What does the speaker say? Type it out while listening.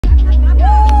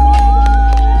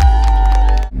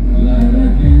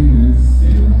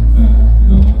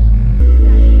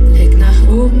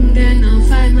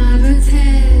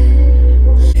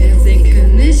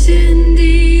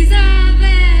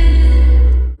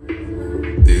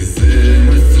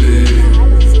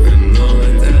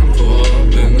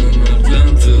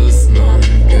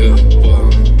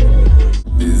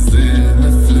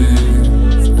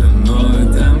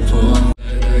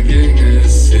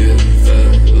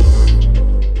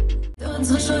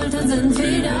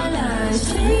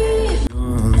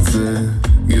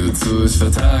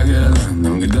war tagelang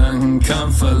im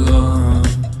Gedankenkampf verloren.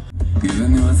 Gebe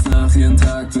niemals nach, jeden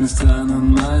Tag bin ich dran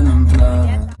an meinem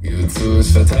Plan. Gebe zu,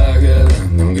 ich war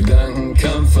tagelang im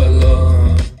Gedankenkampf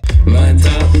verloren. Mein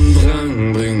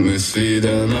Tatendrang bringt mich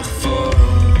wieder nach vorn.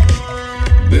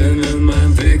 Bin in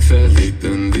meinem Weg verliebt,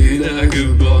 bin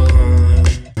wiedergeboren.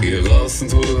 Geh raus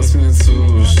und tu, was mir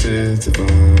zusteht.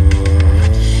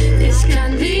 Ich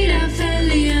kann wieder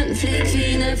verlieren, flieg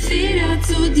wie ne Feder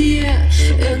zu dir.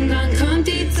 Irgendwann kommt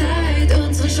die Zeit,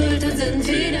 unsere Schultern sind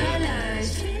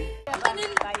federleicht. Von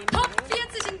den Top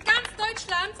 40 in ganz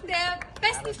Deutschland, der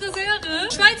besten Friseure,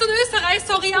 Schweiz und Österreich,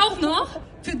 sorry, auch noch,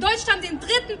 für Deutschland den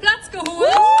 3. Platz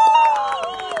geholt.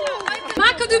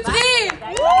 Marco Dupré.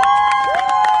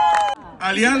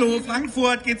 Hallihallo,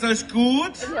 Frankfurt, geht's euch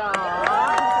gut? Ja.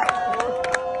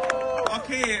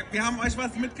 Okay, wir haben euch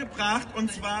was mitgebracht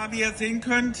und zwar, wie ihr sehen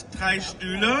könnt, 3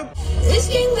 Stühle. Ich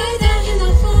ging weiterhin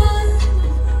nach vorn,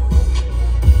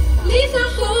 lief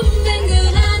nach oben, bin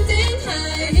gerannt, den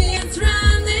High Heels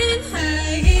Run, den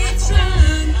High Heels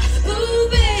Run, oh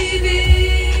Baby.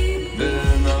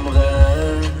 Bin am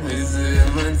Rennen, ich sehe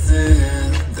mein Ziel,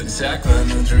 denn ich jag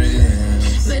meine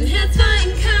Dreams. Mein Herz war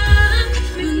in Kampf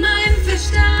mit meinem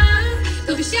Verstand,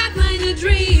 doch ich jag meine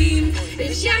Dream,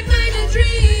 ich jag meine Dream.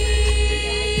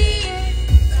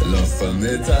 Lauf ein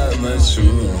Meter in meinen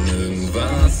Schuhen,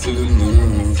 irgendwann hast du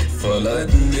genug. Vor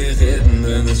Leuten, die reden,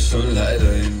 bin ich schon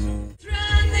leider immun.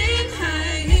 Running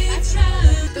high, it's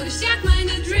run. Doch ich jag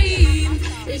meine Dream,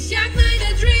 ich jag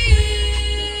meine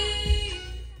Dream.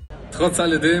 Trotz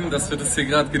alledem, dass wir das hier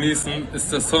gerade genießen,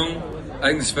 ist der Song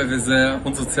eigentlich, weil wir sehr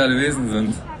unsoziale Wesen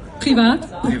sind.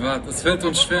 Privat? Privat. Es fällt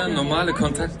uns schwer, normale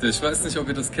Kontakte. Ich weiß nicht, ob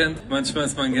ihr das kennt. Manchmal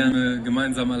ist man gerne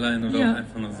gemeinsam allein oder auch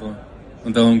einfach nur so.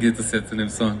 Und darum geht es jetzt in dem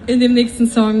Song. In dem nächsten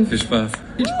Song. Viel Spaß.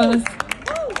 Viel Spaß.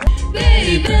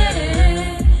 Baby,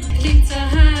 klingt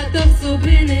zwar hart, doch so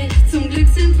bin ich. Zum Glück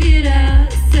sind wir da,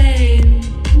 same.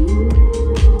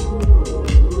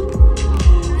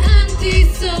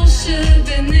 Antisocial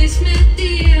bin ich mit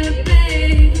dir,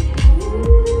 babe.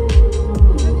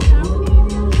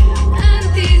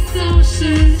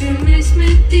 Antisocial für mich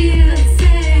mit dir,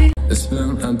 same. Ich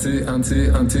bin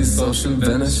antisocial,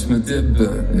 wenn ich mit dir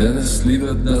bin. Denn ich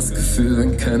liebe das Gefühl,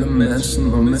 wenn keine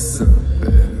Menschen um mich sind.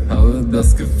 Habe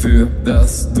das Gefühl,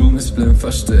 dass du mich blind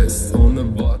verstehst, ohne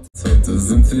Wort. Heute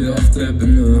sind wir auf der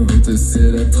Bühne und ich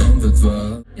sehe, der Traum wird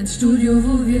wahr. Ins Studio,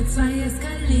 wo wir 2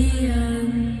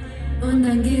 eskalieren. Und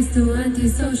dann gehst du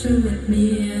antisocial mit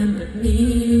mir,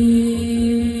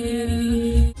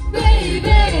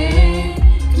 Baby,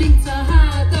 klingt zwar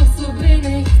hart, doch so bin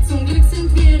ich. Zum Glück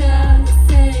sind wir da,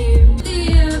 same.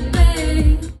 Dir,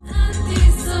 babe,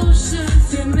 antisocial,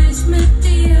 für mich mit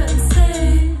dir,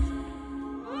 same.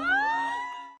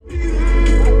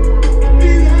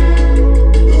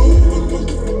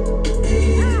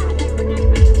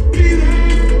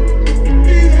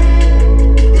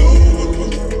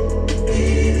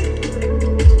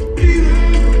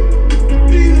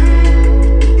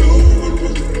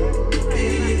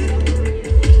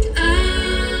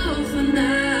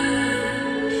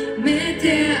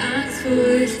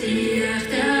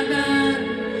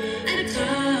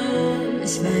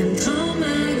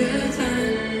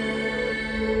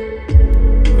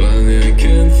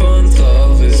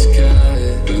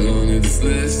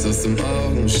 Aus dem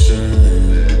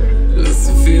Augenschein, lass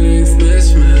die Feelings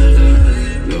nicht mehr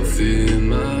rein. Lauf wie ein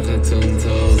Marathon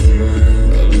 1000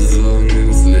 Meilen. Alle Sorgen, die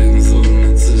das Leben so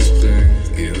mit sich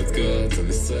bringt. Geh mit Gott und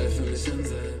ich zweifle nicht an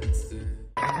selbst.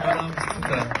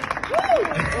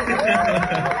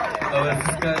 Aber es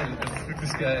ist geil, es ist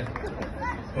wirklich geil.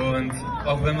 Und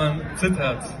auch wenn man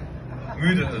zittert,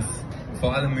 müde ist,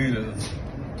 vor allem müde ist,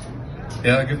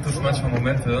 ja, gibt es manchmal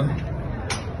Momente,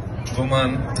 wo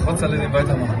man trotz alledem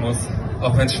weitermachen muss,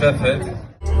 auch wenn es schwer fällt.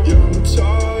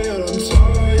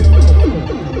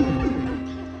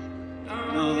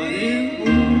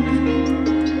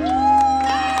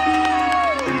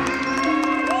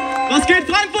 Was geht,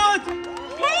 Frankfurt?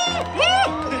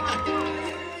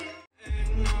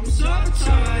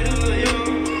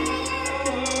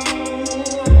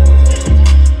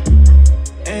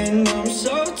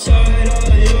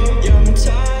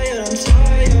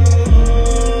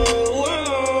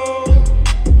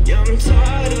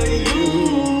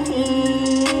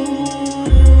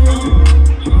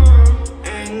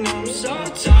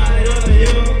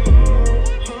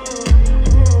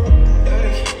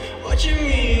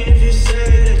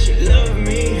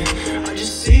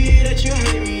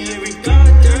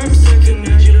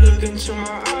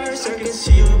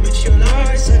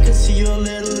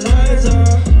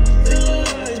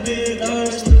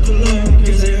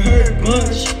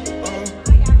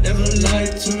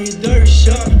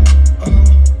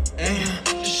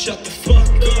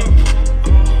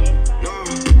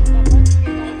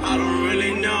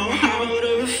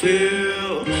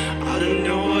 feel. I don't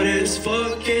know what is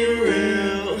fucking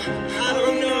real. I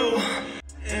don't know.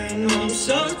 And I'm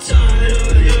so tired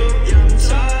of you. Yeah, I'm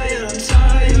tired, I'm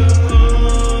tired.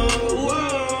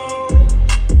 Whoa.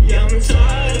 Yeah, I'm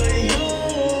tired of you.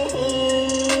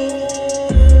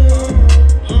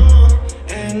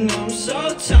 And I'm so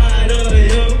tired of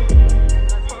you.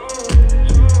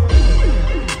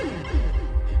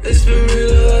 Ich bin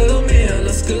müde, weil du mir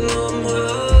alles genommen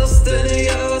hast. Denn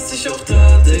egal was ich auch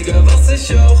tat, egal was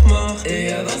ich auch mach,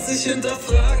 egal was ich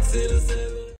hinterfrag, seh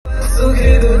dasselbe. So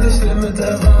redet ich still mit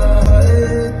der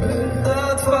Wahrheit.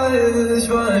 Art weil ich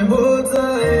war ein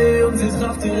Bullseye und sie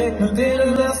traf direkt mit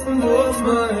ihrem ersten Wurf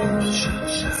mein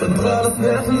zentrales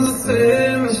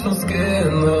Nervensystem. Ich muss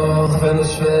gehen, auch wenn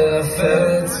es schwer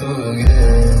fällt zu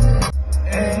gehen.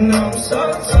 And I'm so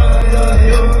tired of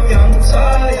you, I'm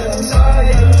tired, I'm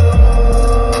tired.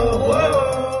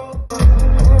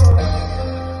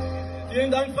 Vielen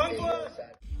Dank, Frankfurt!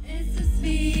 Es ist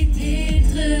wie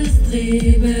Tetris,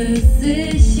 dreh bis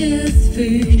sich es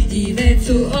fügt, die Welt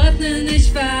zu ordnen,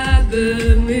 ich war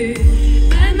bemüht,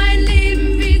 weil mein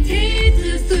Leben wie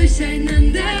Tetris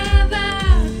durcheinander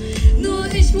war, nur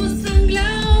ich muss dran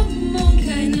glauben und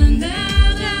kein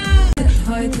anderer.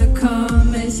 Heute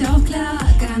komm ich auch klar,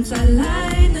 ganz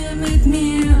alleine mit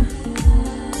mir,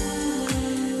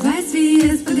 weiß wie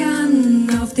es begann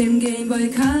auf dem Gameboy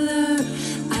Color,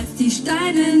 als die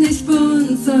Steine nicht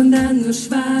bunt, sondern nur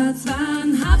schwarz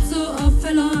waren, hab so oft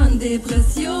verloren,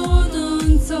 Depression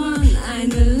und Zorn,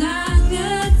 eine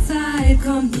lange Zeit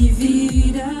kommt nie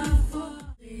wieder vor.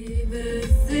 Bis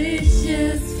sich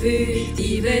es fügt,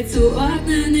 die Welt zu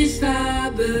ordnen, ich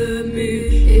war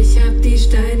bemüht, ich hab die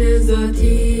Steine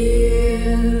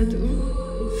sortiert,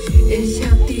 ich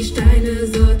hab die Steine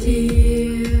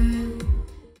sortiert.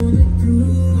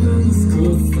 Wenn es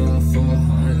kurz davor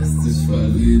heißt, ich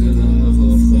fall wieder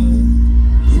darauf rein.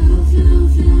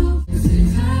 Lauf, bis ich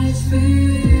falsch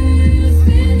fühlst,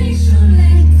 bin ich schon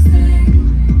längst weg.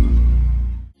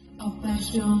 Auch bei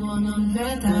Sturm und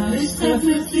Wetter, ich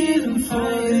reflektiere im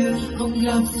Fall und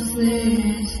glaubst es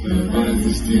nicht, beweise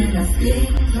ich dir das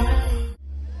Gegenteil.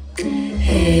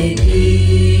 Hey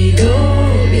Guido,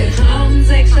 wir brauchen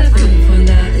 6 statt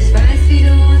 500, ich weiß, wie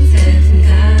du uns helfen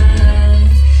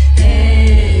kannst.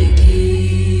 Hey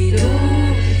Guido,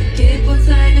 gib uns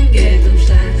einen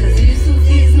Geldumschlag, versüß uns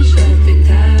diesen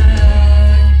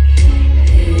Shopping-Tag.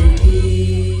 Hey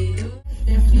Guido,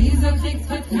 der Flieser kriegt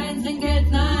heute kein Trinkgeld,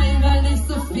 nein, weil ich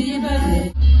so viel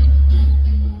bewege.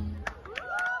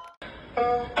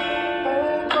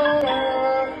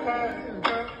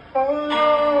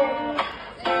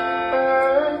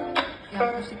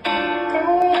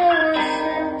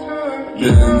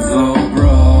 Bin so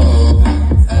broke,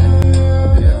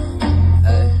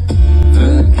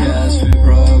 will Cash wie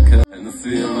broke.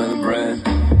 Hennessy in meine Brain,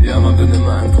 ja man bin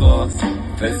immer ein Trotz,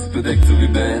 Face bedeckt so wie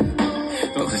Bane.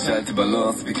 Doch ich halte die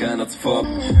Balance wie keiner zuvor.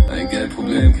 Ein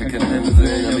Geldproblem, kann kein Ende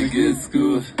sehen, aber mir geht's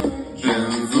gut.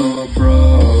 Bin so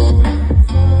broke,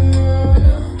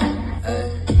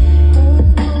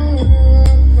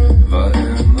 war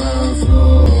immer so.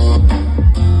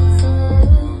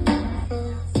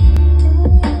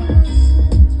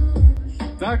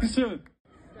 Dankeschön.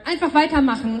 Einfach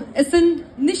weitermachen. Es sind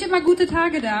nicht immer gute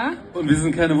Tage da. Und wir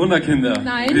sind keine Wunderkinder.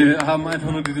 Nein. Wir haben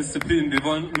einfach nur die Disziplin. Wir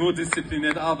wollen nur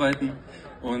diszipliniert arbeiten.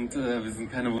 Und wir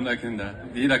sind keine Wunderkinder.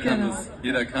 Jeder kann Genau. es.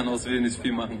 Jeder kann aus wenig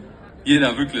viel machen.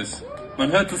 Jeder, wirklich.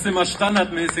 Man hört es immer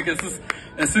standardmäßig.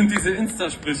 Es sind diese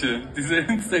Insta-Sprüche, diese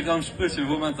Instagram-Sprüche,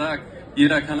 wo man sagt,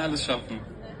 jeder kann alles schaffen.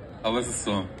 Aber es ist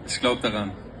so. Ich glaube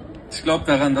daran. Ich glaube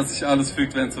daran, dass sich alles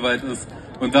fügt, wenn es soweit ist.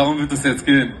 Und darum wird es jetzt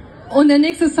gehen. Und der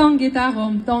nächste Song geht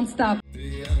darum, Don't Stop.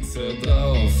 Die Angst hört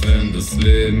auf, wenn das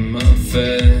Leben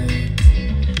anfängt.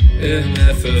 Im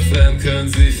FFM können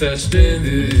sie verstehen,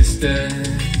 wie ich denk.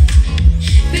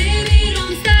 Baby,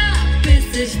 don't stop, bis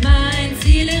ich mein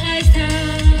Ziel erreicht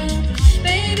hab.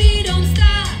 Baby, don't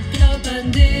stop, glaub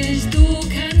an dich, du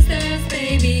kannst das,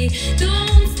 Baby.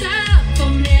 Don't stop,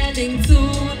 vom Lehrling zu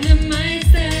nem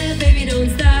Meister. Baby, don't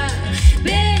stop,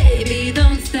 baby,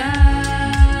 don't stop.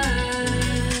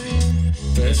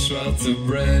 Der schwarze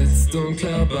Braids,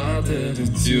 dunkler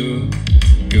Bart-Attitude.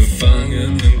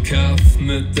 Gefangen im Kaff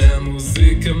mit der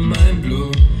Musik in meinem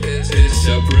Blut. Ich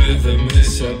hab Rhythm,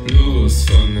 ich hab Blues,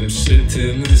 von dem Shit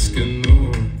hier nicht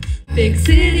genug. Big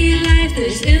City Life,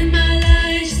 nicht immer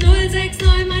leicht.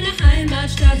 069, meine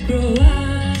Heimatstadt. Grow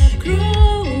up,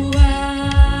 grow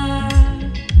up.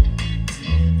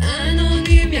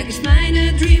 Anonym jag ich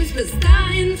meine Dreams. Bis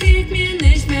dahin fehlt mir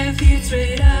nicht mehr viel.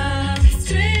 Straight up,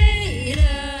 straight up.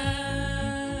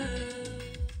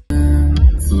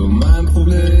 So mein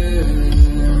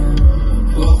Problem,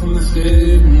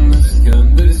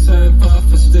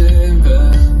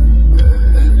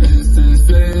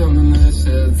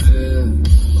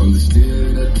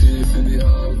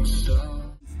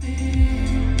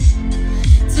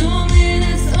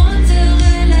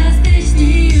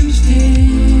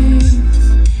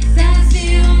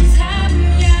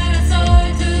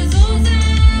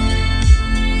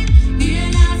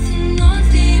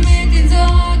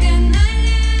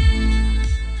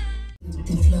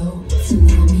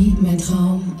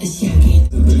 ich Jacky.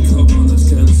 Willkommen und ich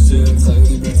kann nicht chillen, zeige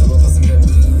die Breaks, aber was im Ende.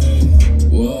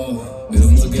 Wow, wir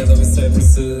sind together wie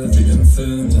Cypress Hill, wie im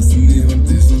Film, lassen niemand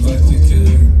dich so weit wie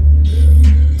Kill.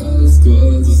 Alles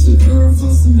Gold, das steht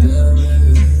einfach in der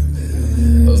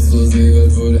Welt. Aus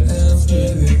Versiegelt wurde ernst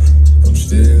bewegt. Und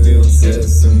stehen wir uns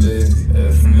selbst im Weg,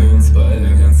 helfen wir uns beide,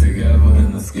 ganz egal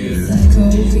wohin es geht.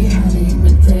 Psycho wie Harley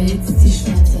mit Braids, die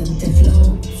schwarze, der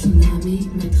Flow, Tsunami,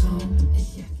 mein Traum,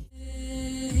 ich Jacky.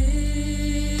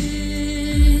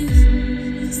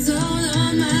 Soul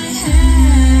on my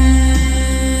hand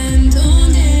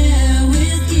und der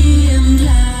Whisky im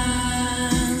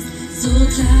Glas. So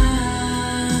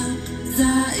klar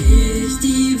sah ich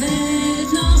die Welt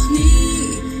noch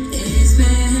nie, ich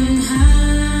bin high.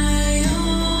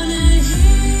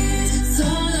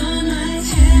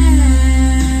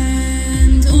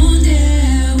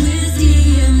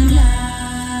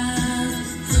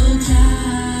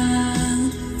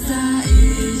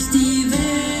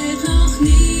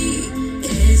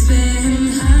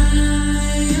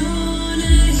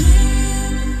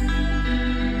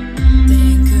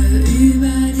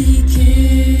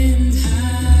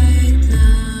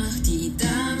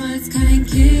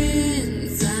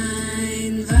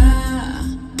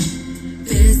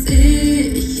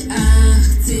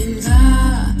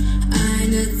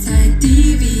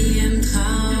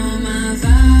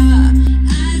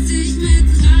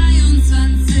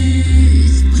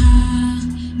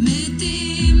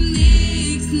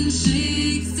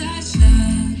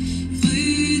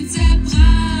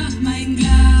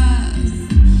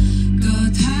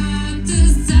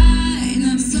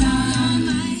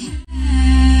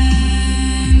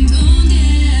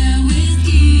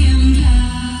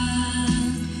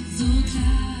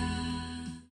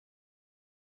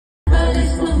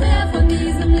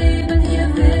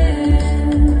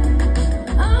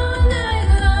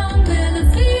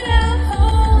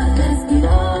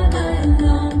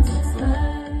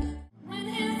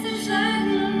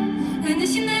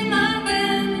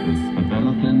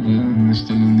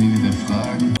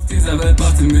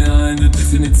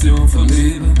 Definition von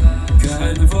Liebe.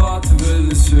 Keine Worte will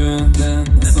ich hören, denn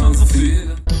es sind so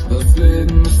viele. Das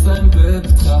Leben ist ein Bild,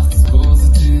 betracht es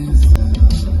positiv.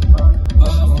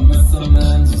 Warum ist am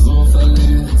Ende so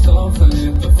verliebt?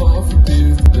 Traumverliebt, davor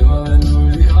verbiegt. Immer wenn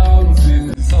du die Augen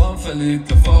siehst. Traumverliebt,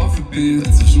 davor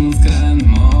verbiegt. Zwischen uns keine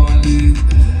Mauer liegt.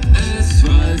 Ich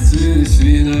weiß, wie ich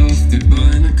wieder auf die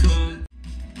Beine komme.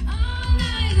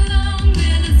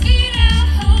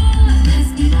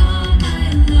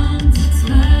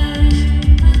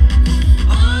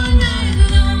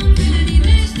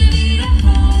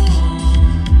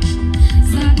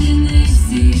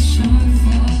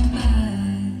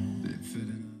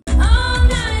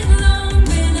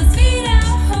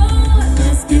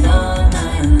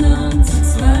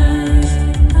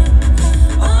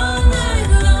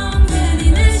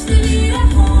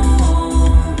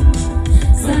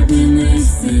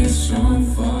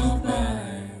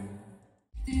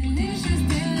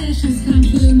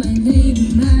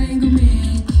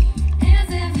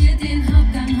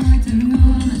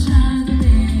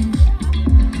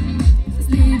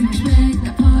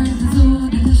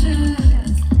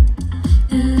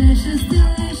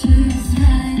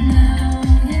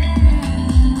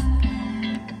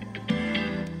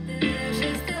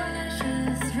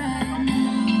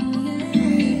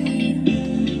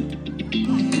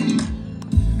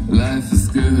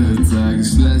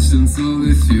 Und so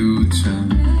wie Future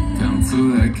kam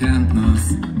zur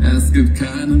Erkenntnis, es gibt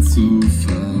keinen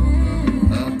Zufall.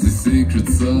 Hab die Secret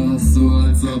Sauce, so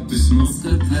als ob ich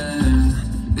musste wählen.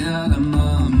 Ja, der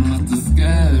Mann hat das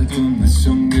Geld und nicht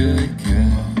umgekehrt.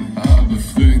 Habe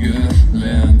früh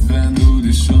gelernt, wenn du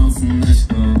die Chancen nicht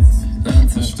nutzt, dann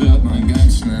zerstört man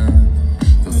ganz schnell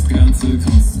das ganze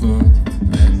Konstrukt.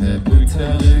 Wenn der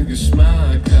bittere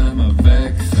Geschmack einmal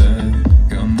wegfällt,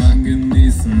 kann man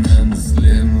genießen, wenn das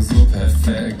Leben so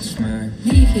perfekt schmeckt.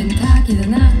 Lief jeden Tag, jede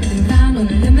Nacht mit dem Plan ohne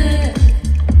Limit.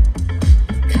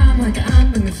 Kam heute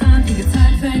Abend, bin gefahren, viel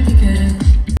gezahlt für ein Ticket.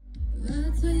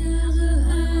 War 2 Jahre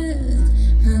alt,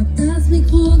 hab das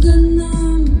Mikro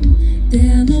genommen.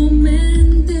 Der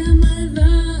Moment, der mal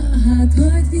war, hat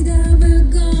heute wieder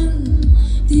begonnen.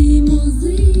 Die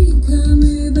Musik kam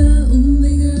über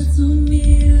Umwege zu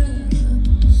mir,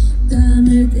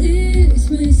 damit ich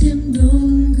mich im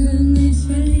Dunkeln nicht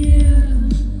verliere.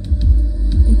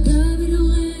 Egal wie du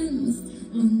rennst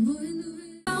und wohin du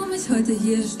willst, warum ich heute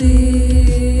hier stehe.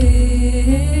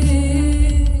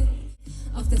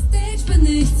 Auf der Stage bin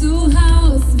ich zu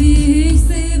Haus, wie ich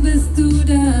sehe, bist du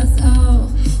das auch.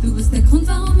 Du bist der Grund,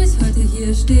 warum ich heute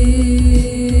hier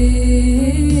stehe.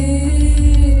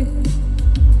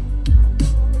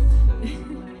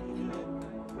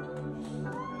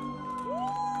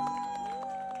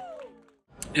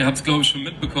 habt es, glaube ich, schon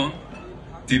mitbekommen.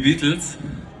 Die Beatles.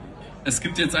 Es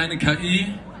gibt jetzt eine KI,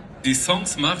 die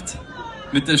Songs macht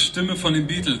mit der Stimme von den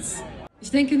Beatles.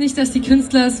 Ich denke nicht, dass die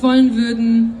Künstler es wollen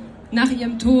würden, nach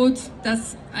ihrem Tod,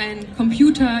 dass ein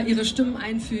Computer ihre Stimmen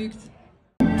einfügt.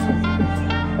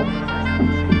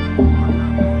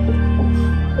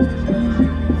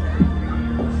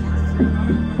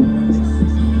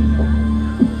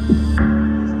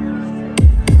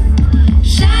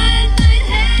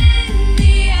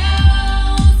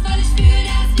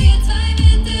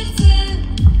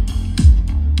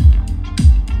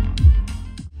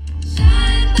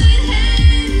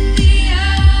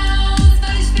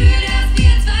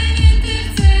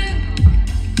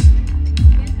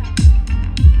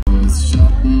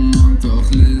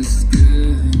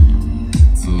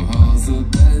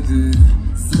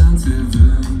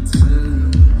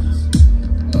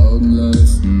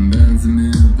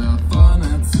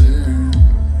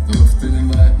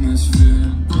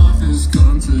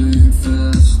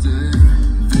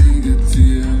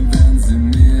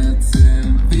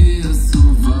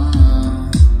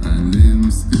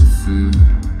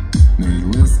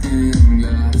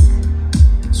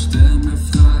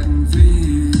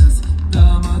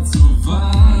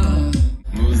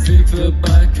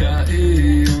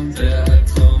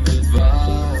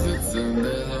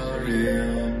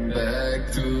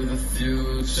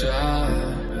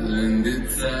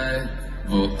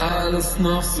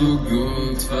 Noch so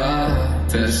gut war.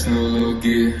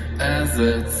 Technologie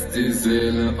ersetzt die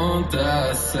Seele und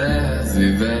das Herz.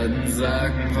 Sie werden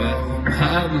sagen, warum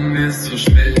haben wir es so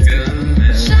spät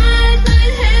gemerkt? Schalt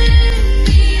mein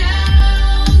Handy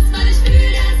aus, weil ich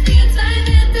fühle, dass wir zwei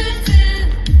Winter sind.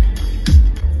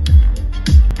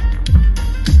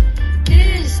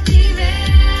 Ich die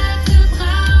Werte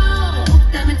brauch,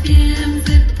 damit wir im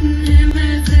 7.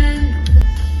 Himmel sind.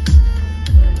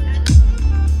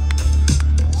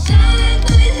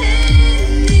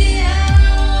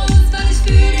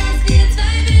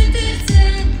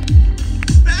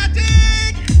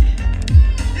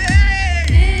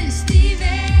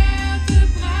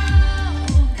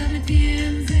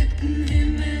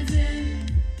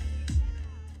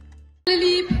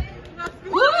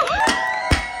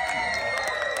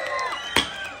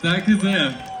 Danke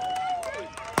sehr.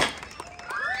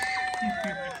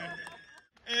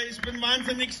 Ich bin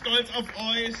wahnsinnig stolz auf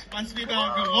euch, was wir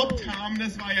da gerobbt haben.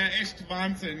 Das war ja echt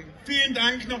Wahnsinn. Vielen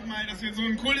Dank nochmal, dass wir so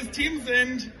ein cooles Team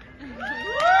sind.